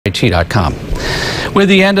IT.com. With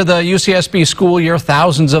the end of the UCSB school year,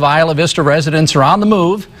 thousands of Isla Vista residents are on the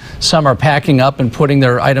move. Some are packing up and putting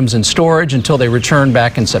their items in storage until they return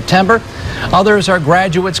back in September. Others are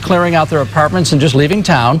graduates clearing out their apartments and just leaving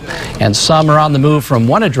town. And some are on the move from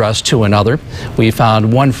one address to another. We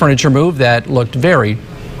found one furniture move that looked very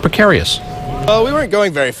precarious. Well, we weren't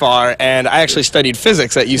going very far, and I actually studied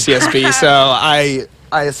physics at UCSB, so I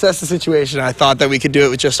assessed the situation, and I thought that we could do it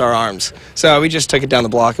with just our arms. So we just took it down the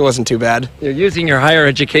block. It wasn't too bad. You're using your higher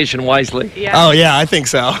education wisely. Yeah. Oh, yeah, I think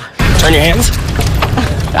so. Turn your hands.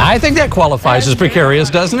 I think that qualifies as precarious,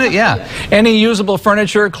 doesn't it? Yeah. Any usable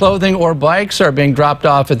furniture, clothing, or bikes are being dropped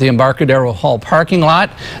off at the Embarcadero Hall parking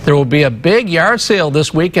lot. There will be a big yard sale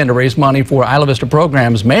this weekend to raise money for Isla Vista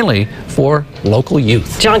programs, mainly for local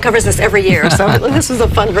youth. John covers this every year, so this was a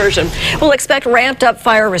fun version. We'll expect ramped up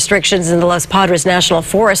fire restrictions in the Los Padres National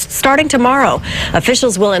Forest starting tomorrow.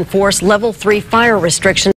 Officials will enforce level 3 fire restrictions